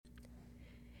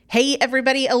Hey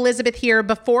everybody, Elizabeth here.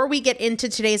 Before we get into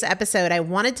today's episode, I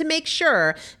wanted to make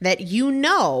sure that you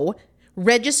know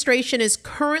registration is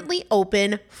currently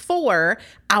open for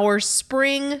our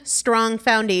Spring Strong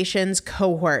Foundations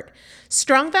cohort.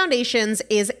 Strong Foundations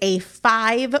is a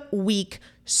 5-week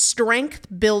strength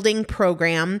building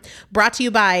program brought to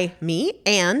you by me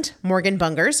and Morgan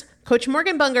Bungers. Coach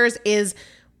Morgan Bungers is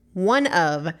one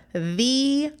of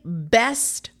the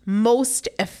best, most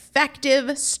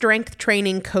effective strength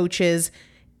training coaches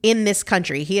in this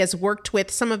country. He has worked with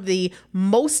some of the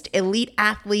most elite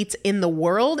athletes in the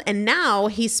world, and now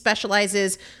he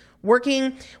specializes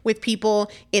working with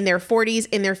people in their 40s,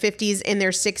 in their 50s, in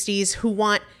their 60s who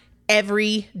want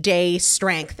everyday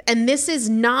strength. And this is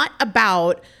not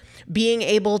about being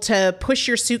able to push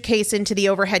your suitcase into the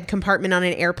overhead compartment on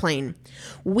an airplane.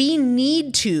 We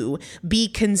need to be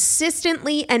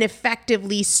consistently and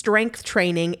effectively strength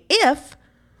training if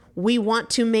we want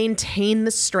to maintain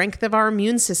the strength of our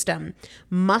immune system.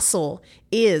 Muscle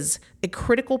is a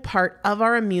critical part of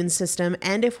our immune system,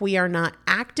 and if we are not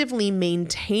actively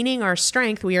maintaining our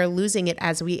strength, we are losing it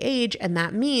as we age, and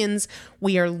that means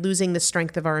we are losing the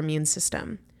strength of our immune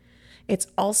system. It's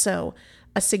also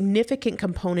a significant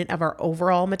component of our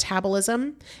overall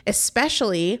metabolism,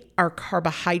 especially our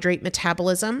carbohydrate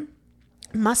metabolism.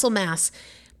 Muscle mass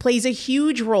plays a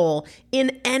huge role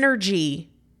in energy,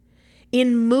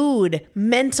 in mood,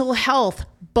 mental health,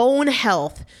 bone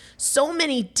health, so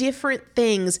many different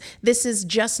things. This is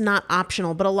just not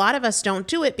optional, but a lot of us don't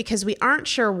do it because we aren't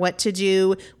sure what to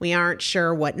do. We aren't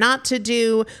sure what not to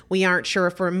do. We aren't sure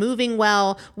if we're moving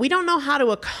well. We don't know how to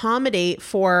accommodate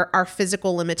for our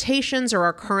physical limitations or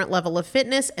our current level of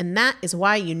fitness, and that is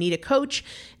why you need a coach,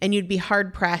 and you'd be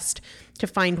hard-pressed to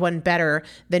find one better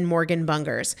than Morgan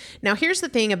Bungers. Now, here's the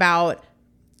thing about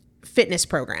fitness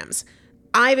programs.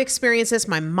 I've experienced this.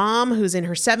 My mom, who's in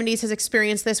her 70s, has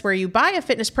experienced this, where you buy a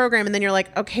fitness program and then you're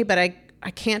like, okay, but I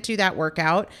can't do that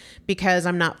workout because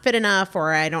I'm not fit enough,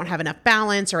 or I don't have enough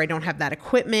balance, or I don't have that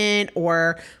equipment,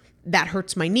 or that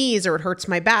hurts my knees, or it hurts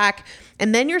my back.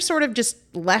 And then you're sort of just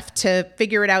left to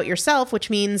figure it out yourself, which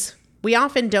means we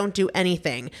often don't do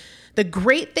anything. The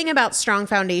great thing about Strong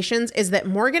Foundations is that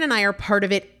Morgan and I are part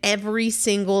of it every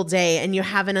single day, and you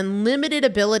have an unlimited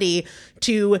ability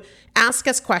to ask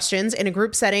us questions in a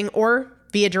group setting or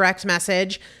via direct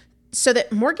message so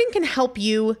that Morgan can help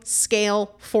you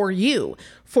scale for you,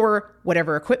 for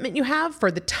whatever equipment you have, for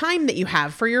the time that you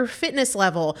have, for your fitness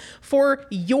level, for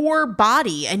your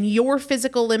body and your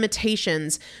physical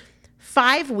limitations.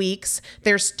 5 weeks,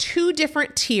 there's 2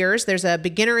 different tiers. There's a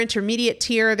beginner intermediate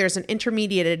tier. There's an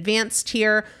intermediate advanced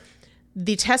tier.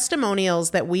 The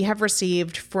testimonials that we have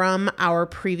received from our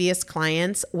previous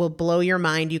clients will blow your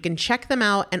mind. You can check them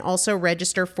out and also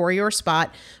register for your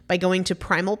spot by going to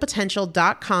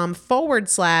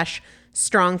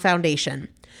primalpotential.com/strong foundation.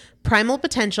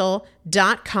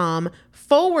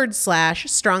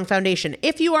 primalpotential.com/strong foundation.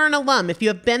 If you are an alum, if you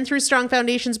have been through Strong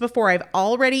Foundations before, I've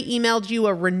already emailed you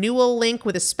a renewal link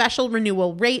with a special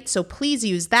renewal rate, so please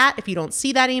use that. If you don't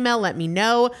see that email, let me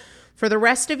know. For the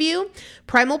rest of you,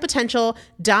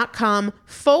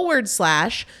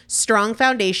 primalpotential.com/strong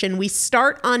foundation. We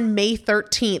start on May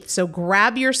 13th, so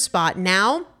grab your spot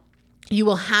now. You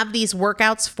will have these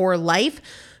workouts for life.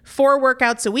 4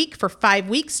 workouts a week for 5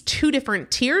 weeks, 2 different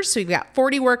tiers. So you've got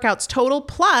 40 workouts total.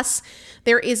 Plus,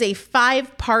 there is a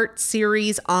 5-part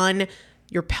series on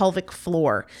your pelvic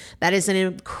floor. That is an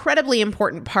incredibly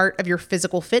important part of your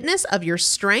physical fitness, of your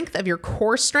strength, of your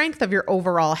core strength, of your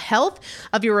overall health,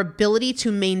 of your ability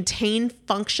to maintain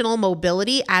functional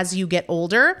mobility as you get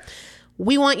older.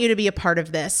 We want you to be a part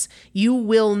of this. You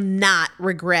will not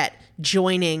regret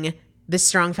joining the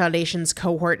Strong Foundations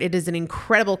cohort. It is an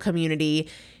incredible community.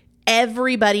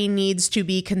 Everybody needs to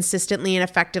be consistently and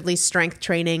effectively strength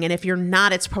training. And if you're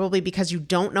not, it's probably because you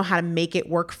don't know how to make it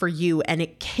work for you. And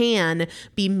it can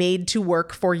be made to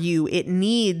work for you. It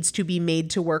needs to be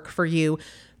made to work for you.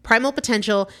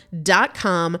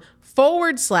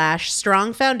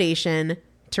 primalpotential.com/strong foundation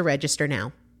to register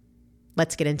now.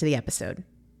 Let's get into the episode.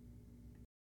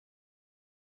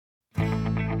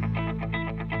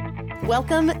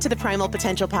 Welcome to the Primal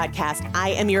Potential Podcast.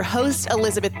 I am your host,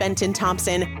 Elizabeth Benton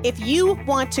Thompson. If you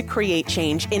want to create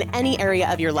change in any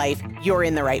area of your life, you're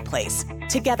in the right place.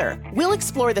 Together, we'll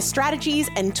explore the strategies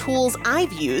and tools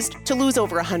I've used to lose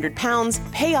over 100 pounds,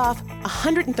 pay off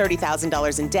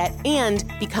 $130,000 in debt, and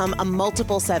become a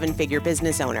multiple seven-figure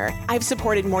business owner. I've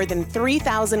supported more than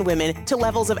 3,000 women to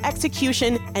levels of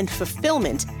execution and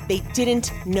fulfillment they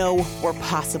didn't know were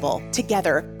possible.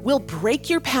 Together, we'll break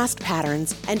your past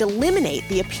patterns and eliminate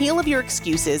the appeal of your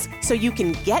excuses so you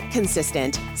can get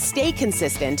consistent, stay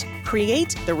consistent,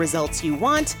 create the results you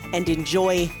want, and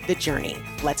enjoy the journey.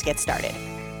 Let's get started.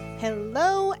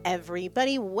 Hello,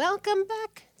 everybody. Welcome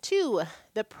back to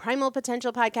the Primal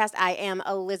Potential Podcast. I am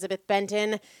Elizabeth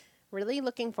Benton. Really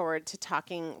looking forward to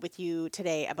talking with you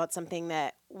today about something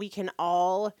that we can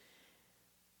all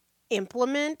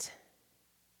implement.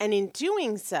 And in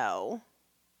doing so,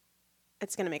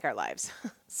 it's going to make our lives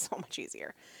so much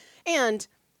easier. And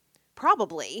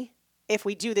probably, if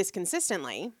we do this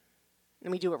consistently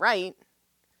and we do it right,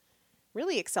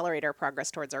 really accelerate our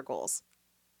progress towards our goals.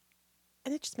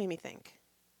 And it just made me think.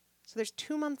 So there's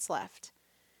 2 months left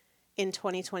in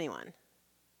 2021.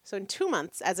 So in 2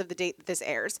 months, as of the date that this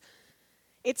airs,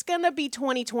 it's going to be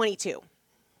 2022.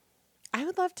 I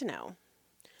would love to know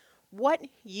what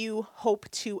you hope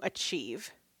to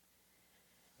achieve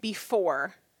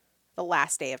before the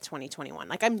last day of 2021.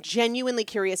 Like, I'm genuinely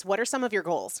curious, what are some of your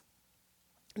goals?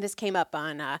 This came up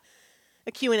on a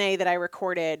Q&A that I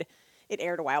recorded. It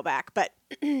aired a while back, but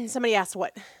somebody asked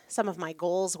what some of my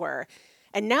goals were.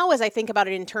 And now as I think about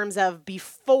it in terms of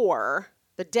before,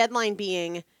 the deadline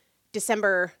being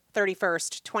December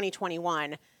 31st,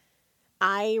 2021,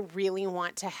 I really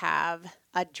want to have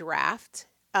a draft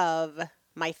of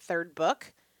my third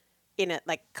book in a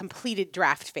completed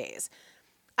draft phase.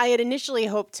 I had initially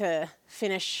hoped to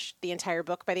finish the entire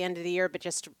book by the end of the year, but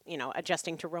just,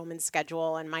 adjusting to Roman's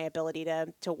schedule and my ability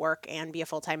to work and be a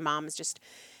full-time mom is just,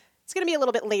 it's going to be a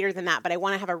little bit later than that, but I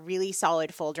want to have a really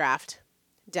solid full draft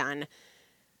done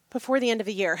before the end of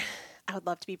the year. I would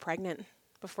love to be pregnant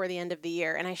before the end of the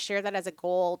year. And I share that as a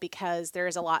goal because there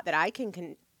is a lot that I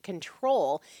can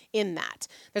control in that.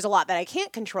 There's a lot that I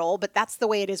can't control, but that's the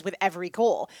way it is with every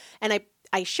goal. And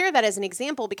I share that as an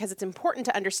example because it's important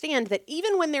to understand that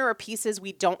even when there are pieces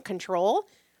we don't control,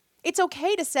 it's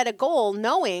okay to set a goal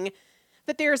knowing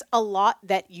that there's a lot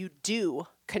that you do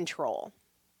control.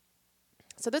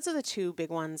 So those are the two big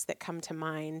ones that come to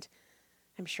mind.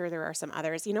 I'm sure there are some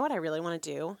others. You know what I really want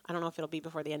to do? I don't know if it'll be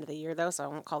before the end of the year, though, so I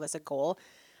won't call this a goal.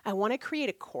 I want to create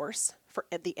a course for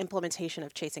the implementation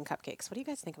of chasing cupcakes. What do you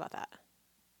guys think about that?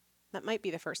 That might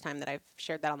be the first time that I've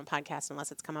shared that on the podcast,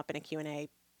 unless it's come up in a Q&A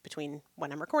between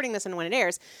when I'm recording this and when it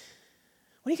airs.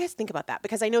 What do you guys think about that?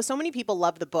 Because I know so many people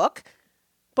love the book,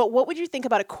 but what would you think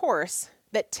about a course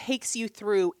that takes you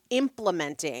through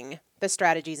implementing the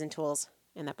strategies and tools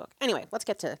in that book? Anyway, let's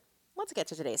get to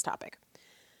today's topic.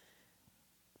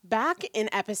 Back in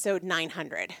episode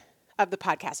 900 of the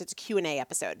podcast, it's a Q&A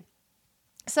episode,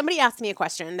 somebody asked me a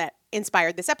question that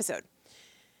inspired this episode.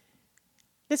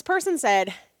 This person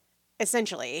said,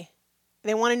 essentially,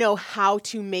 they want to know how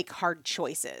to make hard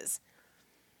choices.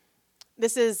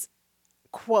 This is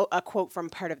a quote from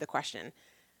part of the question.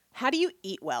 How do you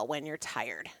eat well when you're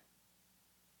tired?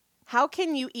 How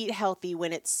can you eat healthy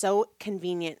when it's so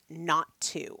convenient not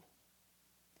to?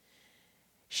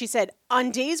 She said,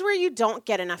 on days where you don't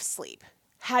get enough sleep,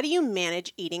 how do you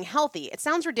manage eating healthy? It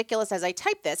sounds ridiculous as I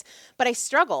type this, but I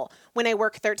struggle when I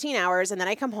work 13 hours and then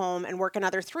I come home and work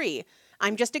another 3.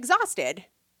 I'm just exhausted,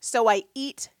 so I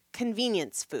eat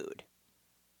convenience food.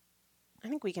 I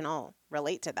think we can all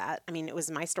relate to that. I mean, it was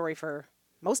my story for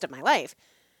most of my life,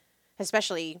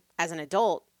 especially as an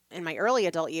adult. In my early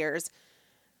adult years,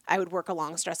 I would work a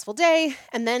long, stressful day,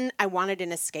 and then I wanted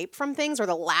an escape from things, or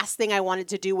the last thing I wanted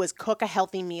to do was cook a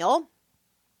healthy meal.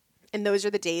 And those are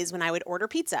the days when I would order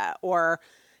pizza or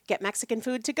get Mexican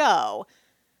food to go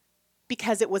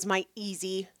because it was my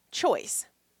easy choice.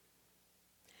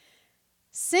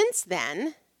 Since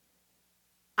then,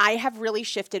 I have really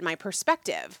shifted my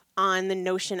perspective on the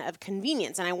notion of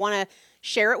convenience, and I want to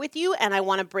share it with you, and I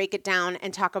want to break it down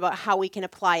and talk about how we can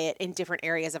apply it in different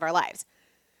areas of our lives.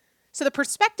 So the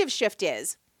perspective shift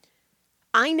is,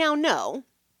 I now know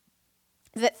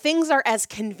that things are as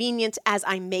convenient as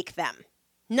I make them.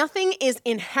 Nothing is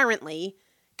inherently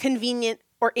convenient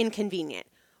or inconvenient.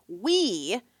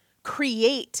 We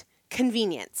create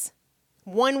convenience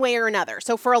one way or another.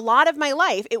 So for a lot of my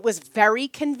life, it was very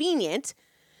convenient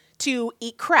to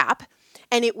eat crap,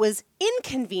 and it was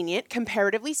inconvenient,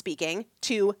 comparatively speaking,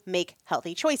 to make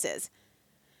healthy choices.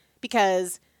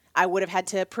 Because I would have had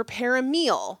to prepare a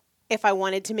meal if I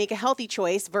wanted to make a healthy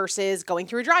choice versus going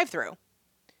through a drive-thru,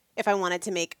 if I wanted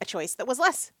to make a choice that was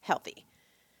less healthy.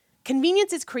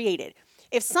 Convenience is created.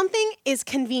 If something is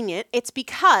convenient, it's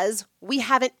because we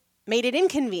haven't made it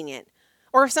inconvenient.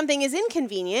 Or if something is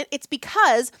inconvenient, it's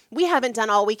because we haven't done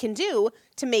all we can do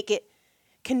to make it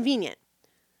convenient.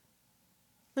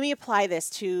 Let me apply this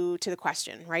to the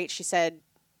question, right? She said,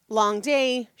 long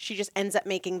day, she just ends up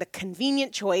making the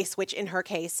convenient choice, which in her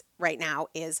case right now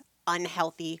is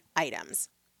unhealthy items.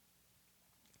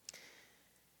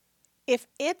 If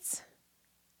it's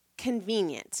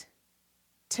convenient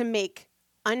to make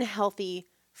unhealthy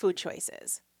food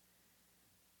choices,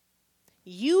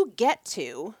 you get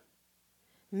to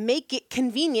make it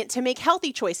convenient to make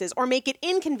healthy choices or make it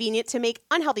inconvenient to make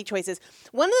unhealthy choices.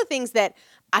 One of the things that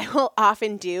I will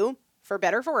often do, for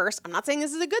better or for worse, I'm not saying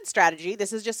this is a good strategy,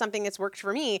 this is just something that's worked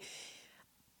for me.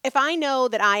 If I know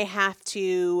that I have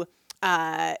to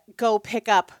go pick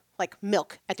up like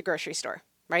milk at the grocery store,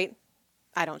 right?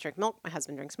 I don't drink milk, my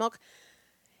husband drinks milk.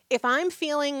 If I'm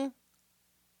feeling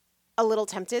a little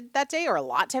tempted that day or a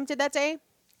lot tempted that day,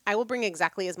 I will bring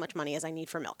exactly as much money as I need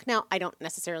for milk. Now, I don't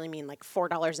necessarily mean like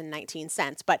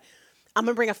 $4.19, but I'm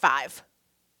going to bring a $5.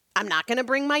 I'm not going to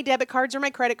bring my debit cards or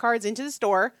my credit cards into the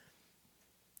store.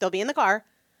 They'll be in the car.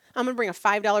 I'm going to bring a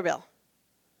 $5 bill.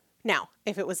 Now,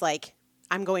 if it was like,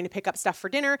 I'm going to pick up stuff for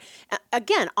dinner,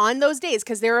 again, on those days,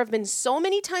 because there have been so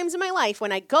many times in my life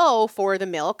when I go for the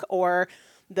milk or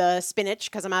the spinach,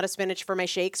 because I'm out of spinach for my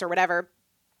shakes or whatever,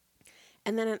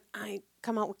 and then I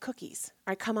come out with cookies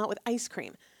or I come out with ice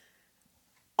cream.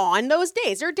 On those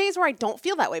days, there are days where I don't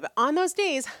feel that way, but on those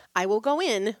days, I will go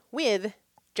in with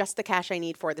just the cash I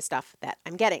need for the stuff that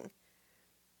I'm getting.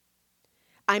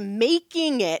 I'm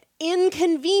making it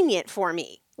inconvenient for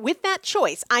me. With that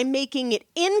choice, I'm making it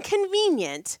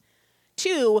inconvenient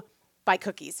to buy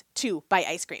cookies, to buy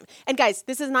ice cream. And guys,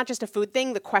 this is not just a food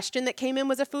thing. The question that came in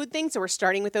was a food thing, so we're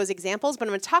starting with those examples, but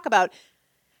I'm going to talk about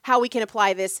how we can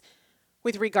apply this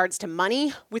with regards to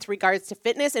money, with regards to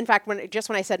fitness. In fact, when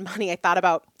I said money, I thought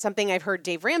about something I've heard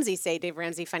Dave Ramsey say. Dave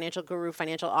Ramsey, financial guru,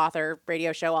 financial author,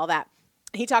 radio show, all that.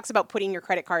 He talks about putting your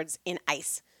credit cards in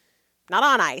ice. Not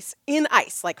on ice, in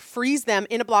ice. Like freeze them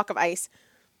in a block of ice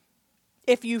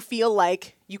if you feel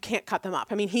like you can't cut them up.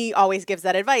 I mean, he always gives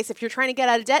that advice. If you're trying to get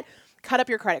out of debt, cut up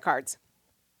your credit cards.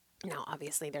 Now,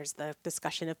 obviously, there's the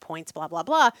discussion of points, blah, blah,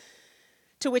 blah,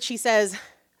 to which he says,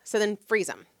 so then freeze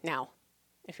them. Now,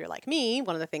 if you're like me,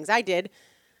 one of the things I did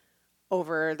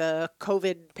over the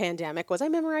COVID pandemic was I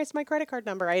memorized my credit card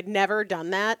number. I had never done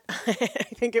that. I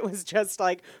think it was just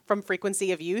like from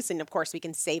frequency of use. And of course, we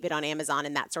can save it on Amazon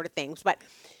and that sort of thing. But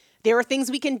there are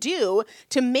things we can do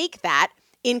to make that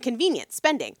inconvenient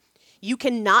spending. You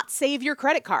cannot save your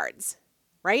credit cards,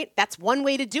 right? That's one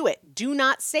way to do it. Do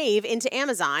not save into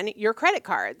Amazon your credit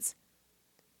cards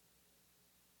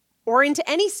or into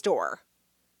any store.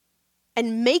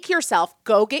 And make yourself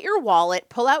go get your wallet,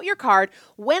 pull out your card.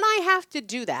 When I have to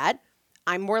do that,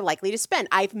 I'm more likely to spend.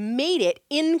 I've made it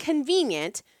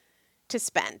inconvenient to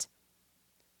spend,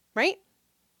 right?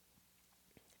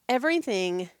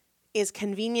 Everything is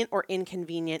convenient or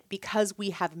inconvenient because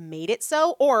we have made it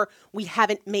so, or we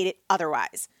haven't made it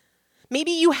otherwise.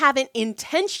 Maybe you haven't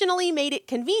intentionally made it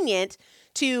convenient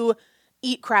to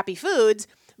eat crappy foods,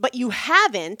 but you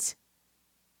haven't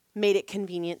made it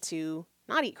convenient to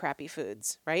not eat crappy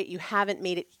foods, right? You haven't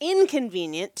made it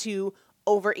inconvenient to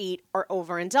overeat or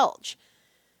overindulge.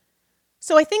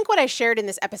 So I think what I shared in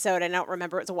this episode, I don't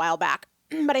remember, it was a while back,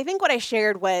 but I think what I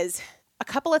shared was a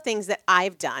couple of things that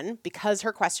I've done because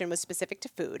her question was specific to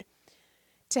food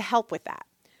to help with that.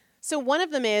 So one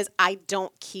of them is I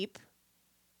don't keep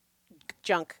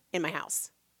junk in my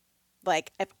house.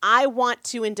 Like if I want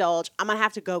to indulge, I'm going to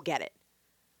have to go get it.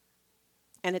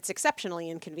 And it's exceptionally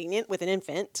inconvenient with an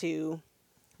infant to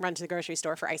run to the grocery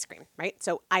store for ice cream, right?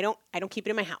 So I don't keep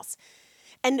it in my house.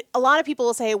 And a lot of people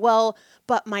will say, well,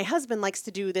 but my husband likes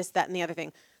to do this, that, and the other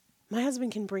thing. My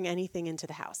husband can bring anything into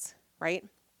the house, right?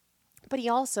 But he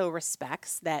also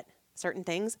respects that certain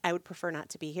things I would prefer not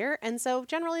to be here. And so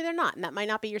generally they're not. And that might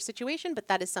not be your situation, but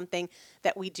that is something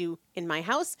that we do in my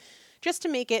house just to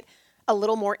make it a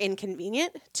little more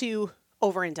inconvenient to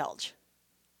overindulge.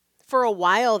 For a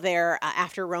while there,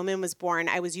 after Roman was born,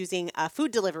 I was using a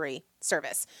food delivery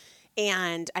service.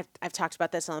 And I've talked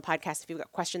about this on the podcast. If you've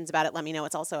got questions about it, let me know.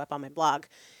 It's also up on my blog.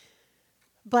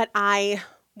 But I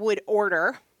would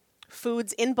order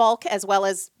foods in bulk as well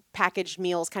as packaged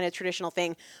meals, kind of traditional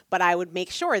thing. But I would make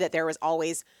sure that there was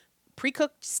always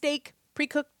pre-cooked steak,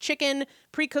 pre-cooked chicken,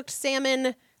 pre-cooked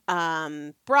salmon,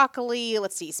 broccoli,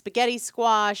 spaghetti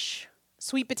squash,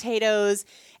 sweet potatoes.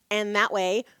 And that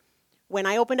way, when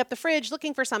I opened up the fridge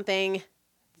looking for something,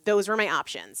 those were my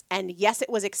options. And yes, it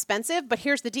was expensive, but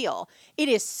here's the deal. It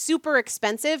is super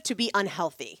expensive to be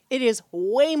unhealthy. It is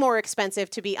way more expensive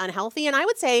to be unhealthy, and I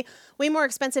would say way more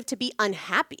expensive to be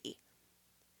unhappy.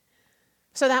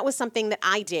 So that was something that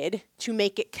I did to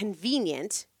make it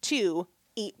convenient to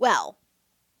eat well.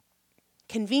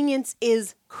 Convenience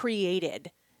is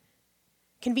created.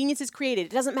 Convenience is created.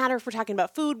 It doesn't matter if we're talking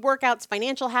about food, workouts,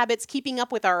 financial habits, keeping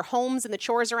up with our homes and the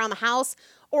chores around the house,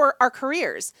 or our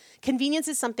careers. Convenience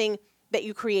is something that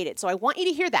you created. So I want you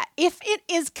to hear that. If it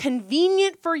is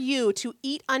convenient for you to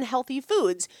eat unhealthy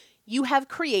foods, you have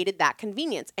created that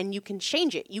convenience, and you can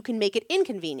change it. You can make it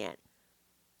inconvenient.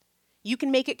 You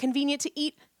can make it convenient to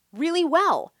eat really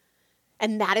well,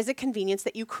 and that is a convenience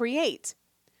that you create.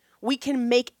 We can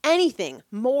make anything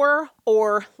more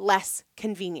or less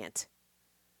convenient,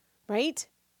 right?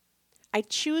 I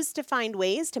choose to find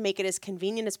ways to make it as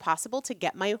convenient as possible to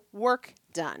get my work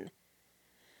done.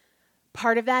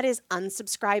 Part of that is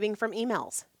unsubscribing from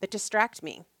emails that distract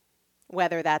me,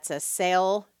 whether that's a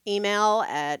sale email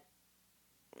at,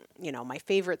 my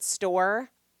favorite store.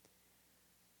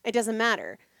 It doesn't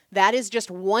matter. That is just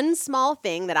one small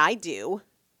thing that I do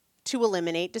to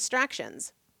eliminate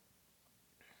distractions.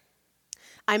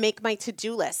 I make my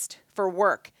to-do list for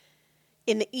work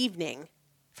in the evening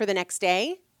for the next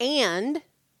day, and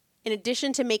in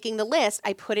addition to making the list,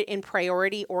 I put it in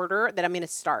priority order that I'm going to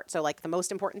start. So like the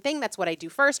most important thing, that's what I do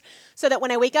first, so that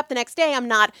when I wake up the next day, I'm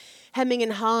not hemming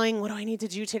and hawing, what do I need to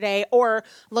do today? Or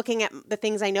looking at the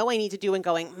things I know I need to do and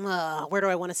going, where do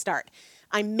I want to start?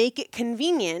 I make it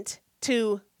convenient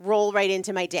to roll right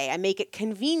into my day. I make it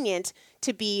convenient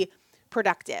to be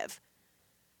productive.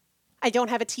 I don't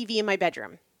have a TV in my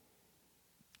bedroom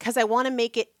because I want to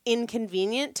make it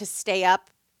inconvenient to stay up,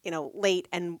 late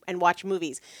and watch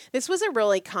movies. This was a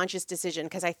really conscious decision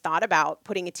because I thought about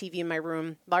putting a TV in my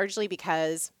room largely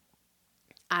because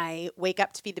I wake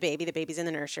up to feed the baby. The baby's in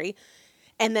the nursery.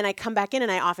 And then I come back in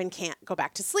and I often can't go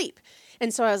back to sleep.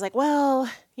 And so I was like, well,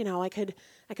 I could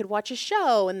watch a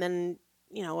show and then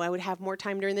I would have more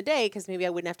time during the day because maybe I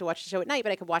wouldn't have to watch the show at night,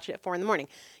 but I could watch it at 4 a.m.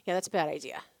 Yeah, that's a bad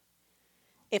idea.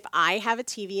 If I have a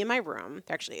TV in my room,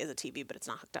 there actually is a TV, but it's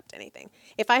not hooked up to anything.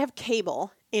 If I have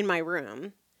cable in my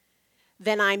room,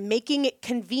 then I'm making it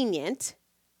convenient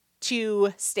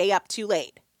to stay up too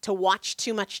late, to watch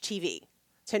too much TV,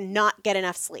 to not get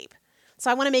enough sleep.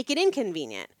 So I want to make it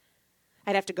inconvenient.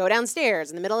 I'd have to go downstairs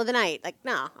in the middle of the night. Like,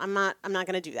 no, I'm not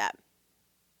going to do that.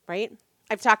 Right?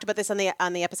 I've talked about this on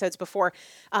the episodes before.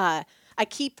 I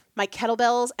keep my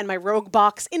kettlebells and my Rogue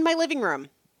box in my living room.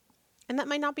 And that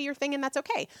might not be your thing, and that's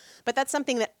okay. But that's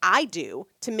something that I do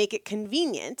to make it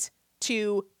convenient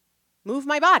to move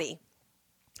my body.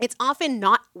 It's often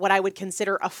not what I would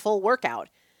consider a full workout.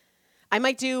 I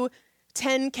might do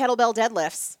 10 kettlebell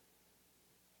deadlifts,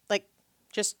 like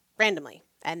just randomly,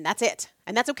 and that's it.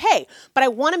 And that's okay. But I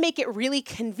want to make it really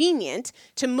convenient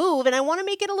to move, and I want to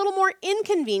make it a little more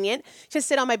inconvenient to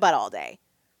sit on my butt all day.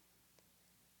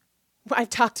 I've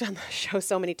talked on the show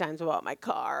so many times about my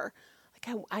car.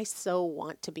 I so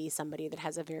want to be somebody that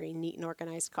has a very neat and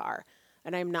organized car,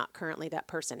 and I'm not currently that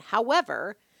person.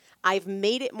 However, I've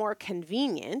made it more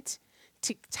convenient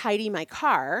to tidy my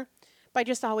car by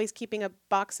just always keeping a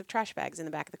box of trash bags in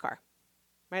the back of the car,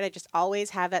 right? I just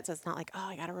always have that, so it's not like,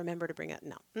 I got to remember to bring it.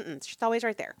 No, it's just always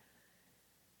right there.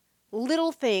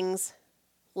 Little things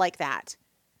like that.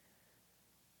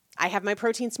 I have my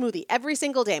protein smoothie every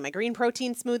single day, my green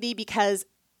protein smoothie, because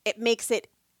it makes it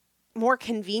more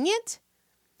convenient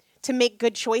to make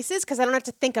good choices because I don't have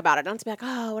to think about it. I don't have to be like,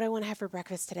 what do I want to have for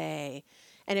breakfast today?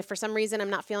 And if for some reason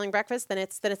I'm not feeling breakfast, then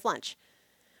it's lunch.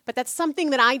 But that's something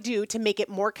that I do to make it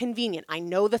more convenient. I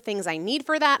know the things I need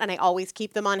for that, and I always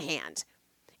keep them on hand.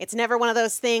 It's never one of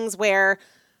those things where,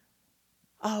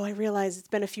 I realize it's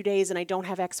been a few days and I don't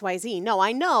have XYZ. No,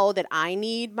 I know that I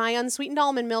need my unsweetened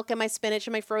almond milk and my spinach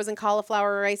and my frozen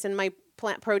cauliflower rice and my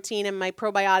plant protein and my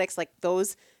probiotics. Like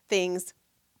those things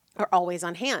are always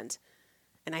on hand.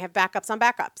 And I have backups on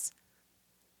backups.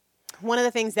 One of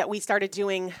the things that we started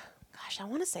doing, I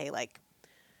want to say like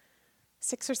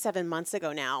 6 or 7 months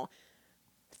ago now,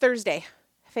 Thursday,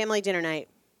 family dinner night,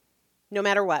 no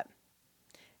matter what.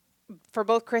 For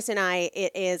both Chris and I,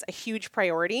 it is a huge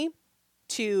priority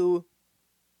to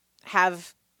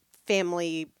have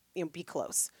family, be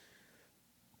close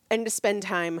and to spend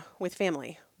time with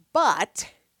family.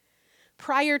 But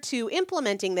prior to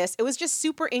implementing this, it was just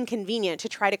super inconvenient to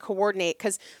try to coordinate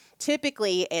because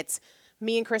typically it's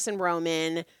me and Chris and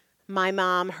Roman, my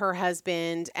mom, her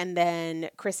husband, and then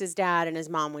Chris's dad and his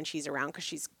mom when she's around because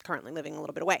she's currently living a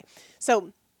little bit away.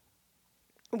 So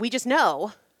we just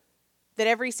know that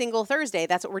every single Thursday,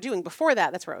 that's what we're doing. Before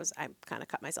that, that's where I kind of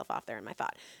cut myself off there in my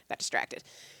thought, got distracted.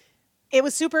 It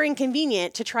was super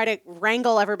inconvenient to try to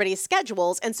wrangle everybody's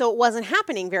schedules. And so it wasn't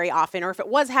happening very often. Or if it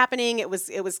was happening, it was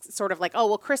sort of like, oh,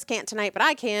 well, Chris can't tonight, but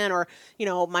I can. Or,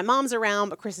 my mom's around,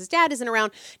 but Chris's dad isn't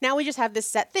around. Now we just have this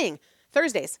set thing.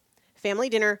 Thursdays, family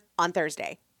dinner on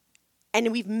Thursday. And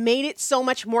we've made it so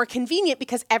much more convenient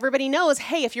because everybody knows,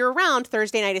 hey, if you're around,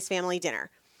 Thursday night is family dinner.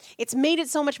 It's made it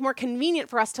so much more convenient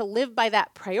for us to live by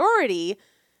that priority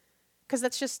because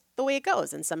that's just the way it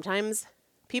goes. And sometimes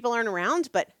people aren't around,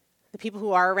 but the people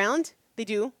who are around, they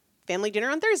do family dinner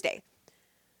on Thursday.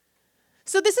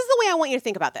 So this is the way I want you to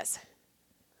think about this.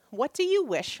 What do you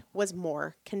wish was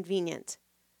more convenient?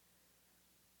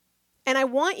 And I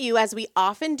want you, as we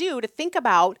often do, to think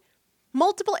about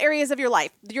multiple areas of your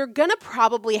life. You're going to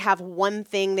probably have one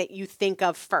thing that you think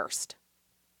of first.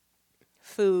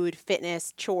 Food,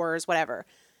 fitness, chores, whatever.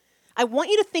 I want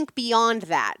you to think beyond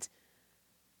that.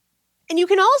 And you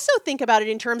can also think about it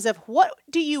in terms of what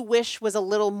do you wish was a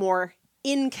little more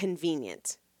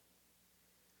inconvenient?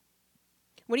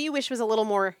 What do you wish was a little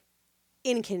more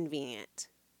inconvenient?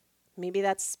 Maybe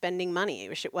that's spending money. I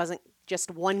wish it wasn't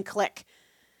just one click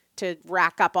to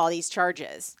rack up all these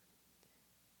charges.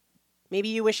 Maybe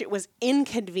you wish it was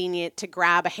inconvenient to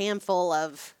grab a handful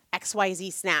of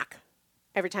XYZ snack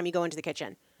every time you go into the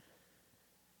kitchen.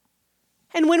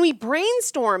 And when we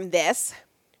brainstorm this,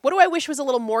 what do I wish was a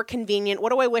little more convenient?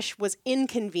 What do I wish was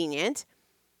inconvenient?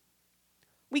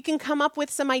 We can come up with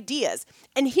some ideas.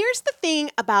 And here's the thing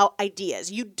about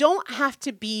ideas. You don't have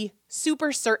to be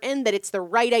super certain that it's the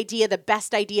right idea, the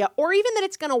best idea, or even that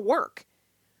it's going to work.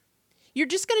 You're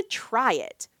just going to try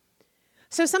it.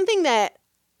 So something that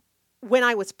when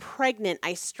I was pregnant,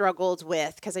 I struggled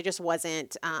with because I just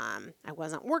wasn't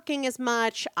working as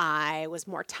much. I was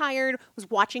more tired, was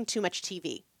watching too much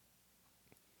TV.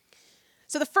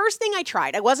 So the first thing I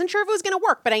tried, I wasn't sure if it was going to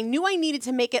work, but I knew I needed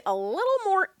to make it a little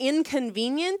more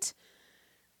inconvenient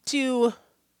to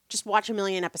just watch a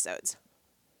million episodes.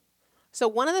 So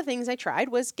one of the things I tried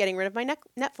was getting rid of my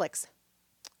Netflix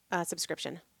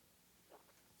subscription.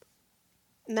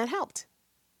 And that helped.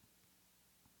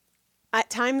 At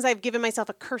times I've given myself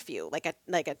a curfew, like a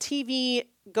TV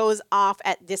goes off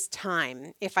at this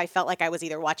time if I felt like I was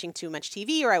either watching too much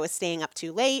TV or I was staying up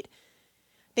too late,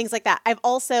 things like that. I've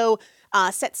also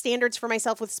set standards for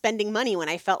myself with spending money when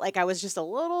I felt like I was just a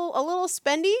little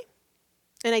spendy.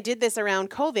 And I did this around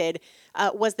COVID,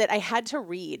 was that I had to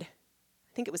read,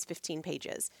 I think it was 15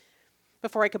 pages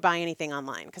before I could buy anything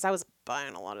online because I was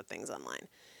buying a lot of things online.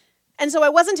 And so I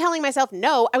wasn't telling myself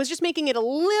no, I was just making it a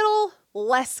little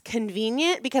less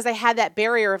convenient because I had that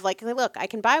barrier of like, look, I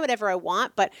can buy whatever I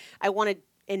want, but I want to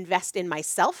invest in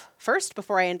myself first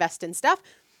before I invest in stuff.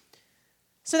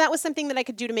 So that was something that I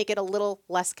could do to make it a little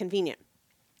less convenient.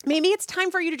 Maybe it's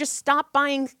time for you to just stop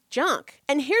buying junk.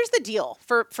 And here's the deal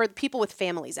for people with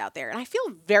families out there. And I feel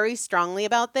very strongly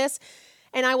about this.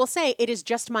 And I will say it is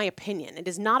just my opinion. It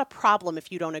is not a problem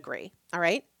if you don't agree. All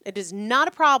right? It is not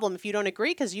a problem if you don't agree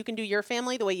because you can do your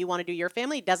family the way you want to do your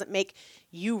family. It doesn't make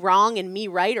you wrong and me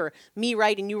right or me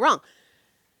right and you wrong.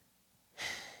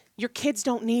 Your kids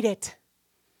don't need it.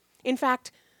 In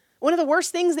fact, one of the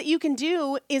worst things that you can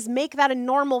do is make that a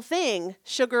normal thing.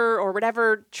 Sugar or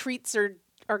whatever treats are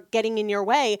getting in your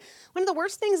way. One of the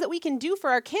worst things that we can do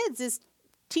for our kids is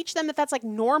teach them that that's like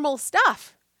normal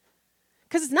stuff.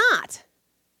 Because it's not.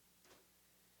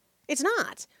 It's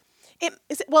not.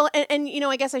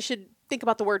 I guess I should think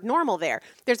about the word normal there.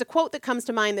 There's a quote that comes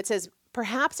to mind that says,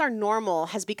 perhaps our normal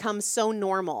has become so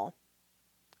normal,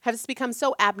 has become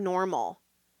so abnormal.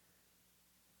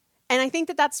 And I think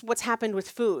that that's what's happened with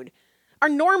food. Our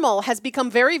normal has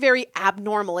become very, very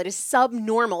abnormal. It is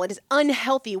subnormal. It is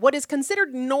unhealthy. What is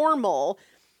considered normal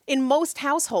in most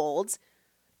households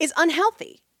is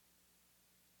unhealthy.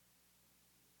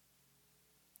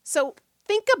 So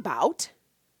think about,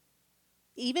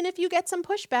 even if you get some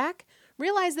pushback,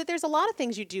 realize that there's a lot of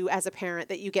things you do as a parent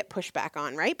that you get pushback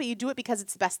on, right? But you do it because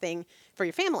it's the best thing for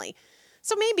your family.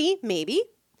 So maybe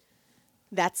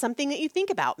that's something that you think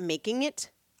about, making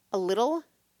it a little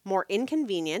more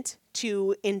inconvenient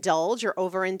to indulge or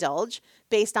overindulge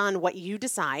based on what you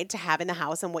decide to have in the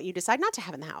house and what you decide not to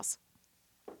have in the house.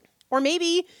 Or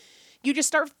maybe you just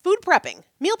start food prepping,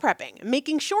 meal prepping,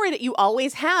 making sure that you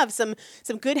always have some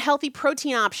good healthy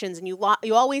protein options and you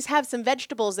always have some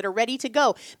vegetables that are ready to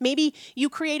go. Maybe you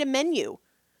create a menu.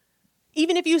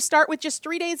 Even if you start with just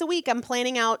 3 days a week, I'm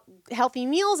planning out healthy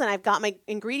meals and I've got my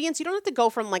ingredients. You don't have to go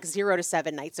from like 0 to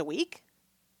 7 nights a week.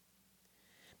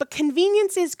 But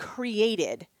convenience is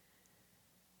created.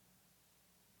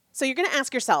 So you're going to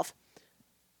ask yourself,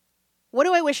 what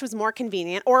do I wish was more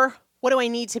convenient? Or what do I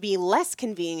need to be less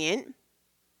convenient?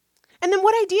 And then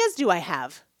what ideas do I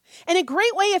have? And a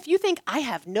great way, if you think I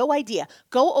have no idea,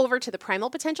 go over to the Primal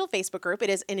Potential Facebook group. It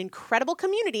is an incredible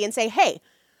community, and say, hey,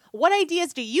 what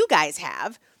ideas do you guys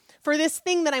have for this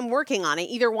thing that I'm working on? I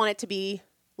either want it to be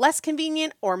less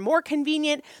convenient or more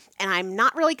convenient, and I'm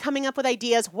not really coming up with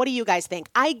ideas. What do you guys think?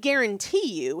 I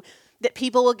guarantee you that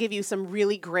people will give you some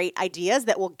really great ideas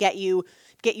that will get you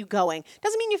going.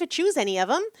 Doesn't mean you have to choose any of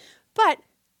them, but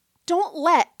don't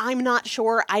let I'm not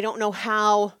sure, I don't know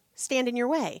how stand in your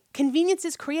way. Convenience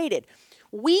is created.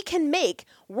 We can make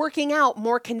working out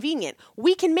more convenient.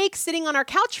 We can make sitting on our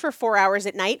couch for 4 hours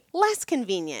at night less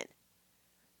convenient.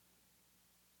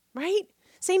 Right?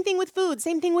 Same thing with food.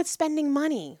 Same thing with spending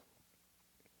money.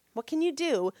 What can you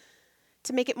do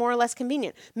to make it more or less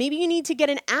convenient? Maybe you need to get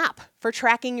an app for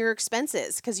tracking your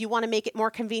expenses because you want to make it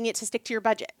more convenient to stick to your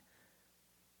budget.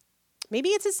 Maybe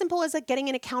it's as simple as like getting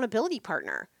an accountability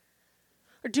partner,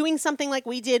 or doing something like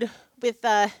we did with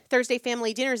Thursday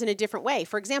family dinners in a different way.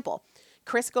 For example,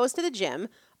 Chris goes to the gym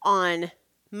on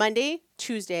Monday,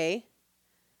 Tuesday,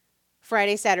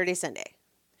 Friday, Saturday, Sunday.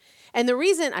 And the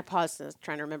reason, I paused, I was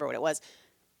trying to remember what it was.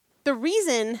 The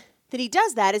reason that he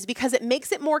does that is because it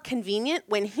makes it more convenient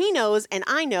when he knows and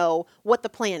I know what the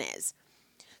plan is.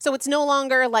 So it's no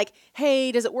longer like,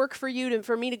 hey, does it work for you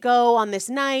for me to go on this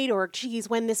night? Or geez,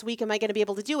 when this week am I going to be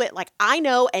able to do it? Like I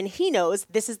know and he knows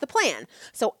this is the plan.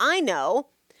 So I know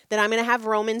that I'm going to have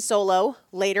Roman solo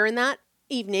later in that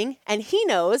evening. And he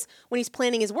knows when he's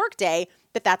planning his work day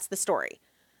that that's the story.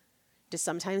 Do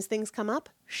sometimes things come up?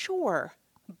 Sure.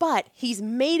 But he's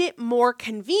made it more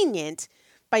convenient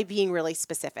by being really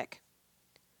specific.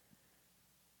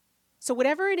 So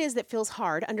whatever it is that feels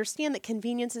hard, understand that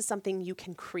convenience is something you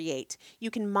can create.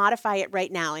 You can modify it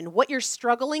right now. And what you're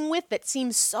struggling with that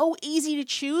seems so easy to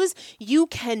choose, you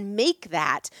can make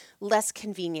that less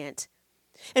convenient.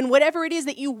 And whatever it is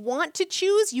that you want to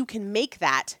choose, you can make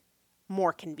that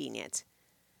more convenient.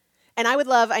 And I would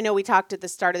love, I know we talked at the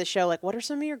start of the show, like what are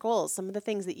some of your goals? Some of the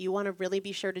things that you want to really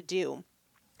be sure to do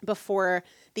before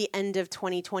the end of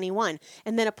 2021.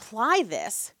 And then apply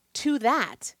this to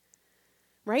that.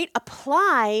 Right?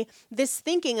 Apply this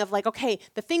thinking of like, okay,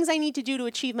 the things I need to do to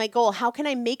achieve my goal, how can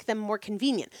I make them more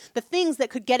convenient? The things that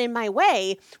could get in my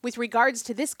way with regards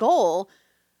to this goal,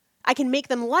 I can make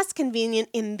them less convenient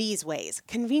in these ways.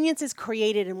 Convenience is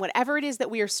created in whatever it is that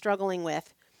we are struggling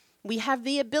with. We have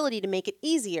the ability to make it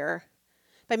easier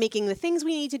by making the things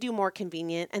we need to do more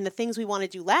convenient and the things we want to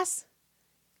do less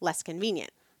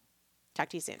convenient. Talk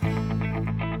to you soon.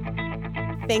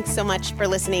 Thanks so much for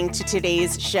listening to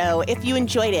today's show. If you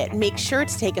enjoyed it, make sure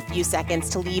to take a few seconds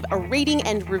to leave a rating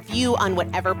and review on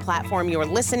whatever platform you're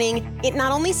listening. It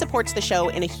not only supports the show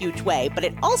in a huge way, but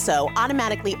it also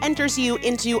automatically enters you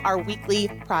into our weekly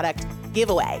product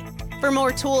giveaway. For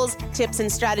more tools, tips,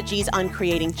 and strategies on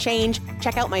creating change,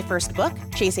 check out my first book,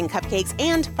 Chasing Cupcakes,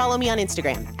 and follow me on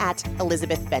Instagram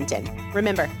 @ElizabethBenton.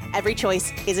 Remember, every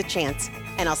choice is a chance,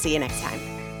 and I'll see you next time.